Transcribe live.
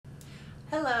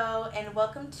Hello and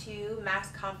welcome to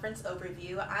Mass Conference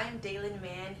Overview. I'm Daily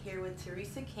Mann here with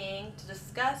Teresa King to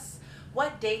discuss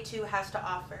what Day 2 has to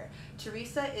offer.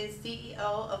 Teresa is CEO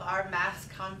of our Mass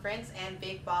Conference and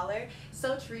Big Baller.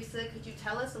 So Teresa, could you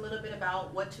tell us a little bit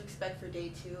about what to expect for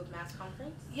Day 2 of Mass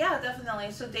Conference? Yeah,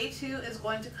 definitely. So Day 2 is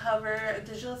going to cover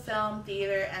digital film,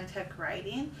 theater, and tech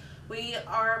writing. We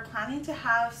are planning to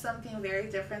have something very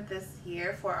different this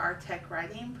year for our tech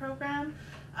writing program.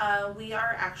 We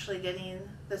are actually getting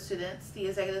the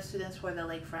executive students for the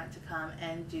Lakefront to come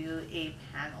and do a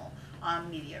panel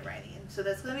on media writing. So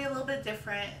that's going to be a little bit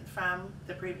different from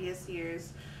the previous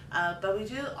years. But we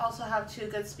do also have two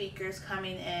good speakers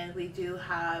coming in. We do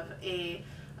have a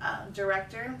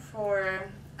director for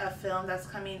a film that's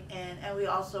coming in, and we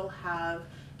also have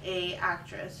a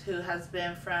actress who has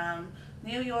been from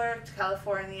New York to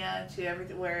California to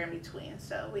everywhere in between.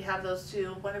 So we have those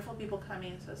two wonderful people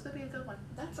coming, so it's gonna be a good one.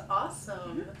 That's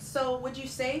awesome. So would you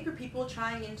say for people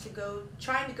trying to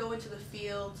go into the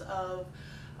fields of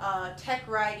tech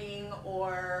writing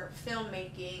or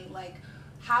filmmaking, like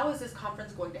how is this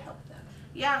conference going to help them?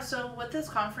 Yeah, so with this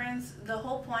conference, the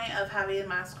whole point of having a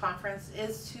mass conference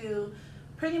is to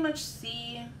pretty much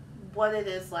see what it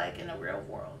is like in the real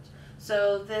world.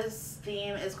 So this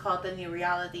theme is called the new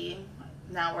reality.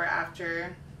 Now we're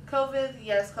after COVID.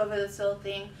 Yes, COVID is still a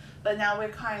thing, but now we're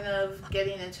kind of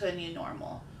getting into a new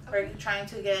normal. We're trying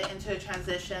to get into a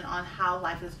transition on how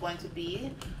life is going to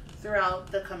be throughout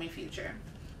the coming future.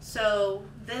 So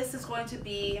this is going to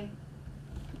be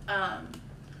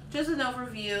just an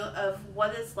overview of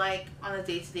what it's like on a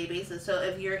day-to-day basis. So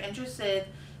if you're interested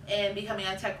in becoming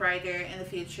a tech writer in the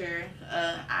future,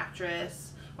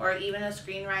 actress, or even a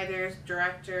screenwriter,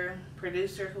 director,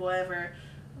 producer, whoever,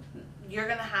 you're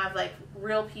gonna have like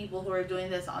real people who are doing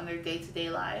this on their day-to-day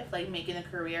life, like making a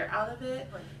career out of it,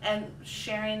 and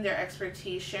sharing their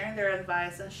expertise, sharing their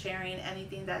advice, and sharing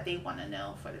anything that they want to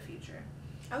know for the future.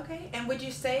 Okay, and would you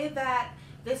say that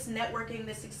this networking,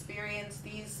 this experience,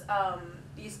 these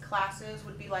classes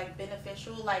would be like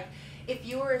beneficial? Like if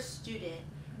you were a student,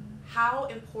 how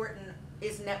important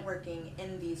is networking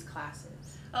in these classes?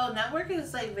 Oh, networking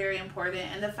is like very important,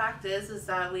 and the fact is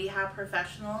that we have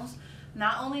professionals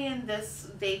not only in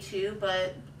this Day 2,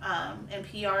 but in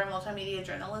PR and multimedia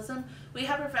journalism. We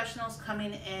have professionals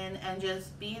coming in and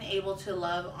just being able to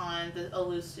love on the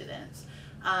OLU students.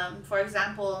 For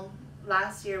example,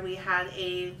 last year we had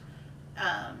a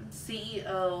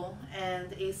CEO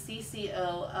and a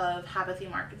CCO of Habithy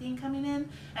Marketing coming in,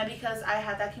 and because I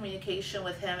had that communication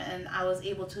with him and I was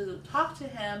able to talk to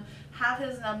him, have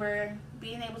his number,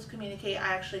 being able to communicate,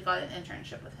 I actually got an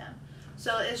internship with him.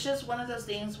 So it's just one of those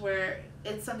things where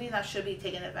it's something that should be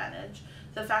taken advantage.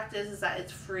 The fact is that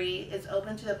it's free, it's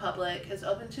open to the public, it's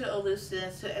open to OLU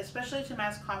students, especially to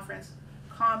Mass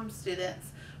Comm students.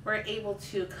 We're able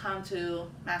to come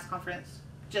to Mass Conference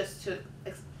just to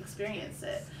experience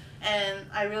it. And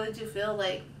I really do feel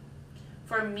like,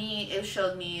 for me, it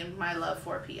showed me my love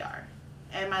for PR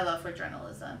and my love for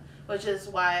journalism, which is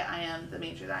why I am the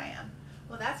major that I am.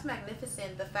 Well, that's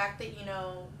magnificent. The fact that,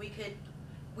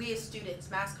 we as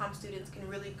students, Mass Comm students, can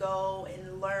really go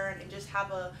and learn and just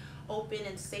have a open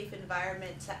and safe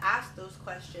environment to ask those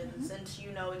questions and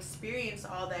to, experience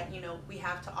all that, we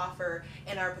have to offer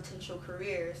in our potential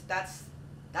careers. That's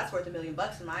worth $1 million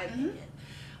in my opinion.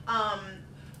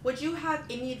 Would you have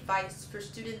any advice for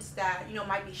students that,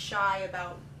 might be shy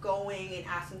about going and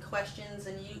asking questions,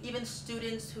 and even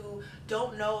students who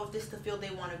don't know if this is the field they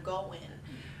want to go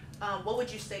in? What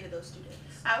would you say to those students?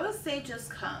 I would say just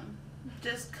come.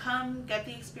 Just come, get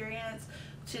the experience.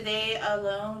 Today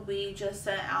alone, we just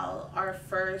sent out our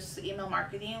first email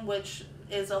marketing, which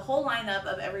is a whole lineup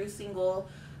of every single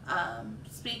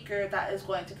speaker that is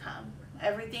going to come.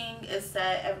 Everything is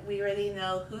set. We already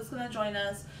know who's going to join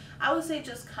us. I would say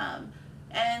just come.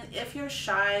 And if you're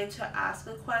shy to ask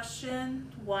a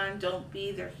question, one, don't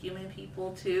be. They're human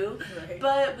people too. Right.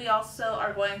 But we also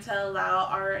are going to allow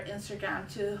our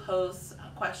Instagram to host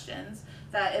questions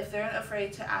that if they're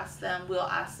afraid to ask them, we'll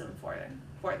ask them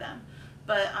for them.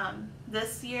 But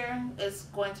this year is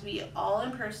going to be all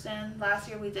in person. Last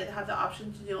year we did have the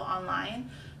option to do it online,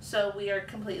 so we are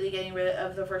completely getting rid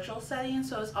of the virtual setting,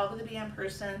 so it's all going to be in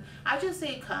person. I just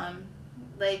say come,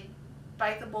 like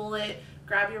bite the bullet,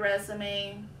 grab your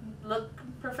resume, look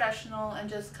professional, and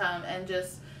just come and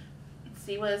just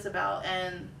see what it's about.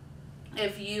 And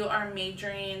if you are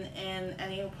majoring in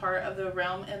any part of the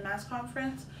realm in Mass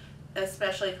Conference,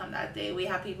 especially come that day. We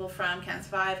have people from Cans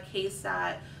 5,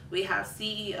 KSAT, we have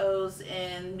CEOs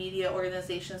in media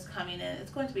organizations coming in. It's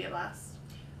going to be a blast.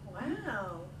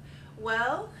 Wow.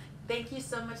 Well, Thank you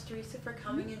so much, Teresa, for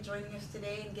coming and joining us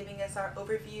today and giving us our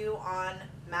overview on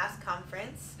Mass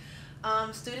Commference.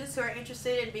 Students who are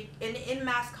interested in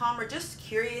Mass Comm or just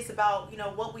curious about, you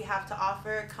know, what we have to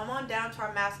offer, come on down to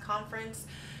our Mass Conference.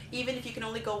 Even if you can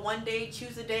only go one day,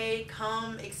 choose a day,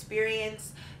 come,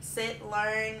 experience, sit,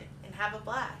 learn, and have a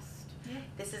blast. Yeah.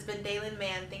 This has been Daily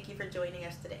Mann. Thank you for joining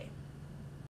us today.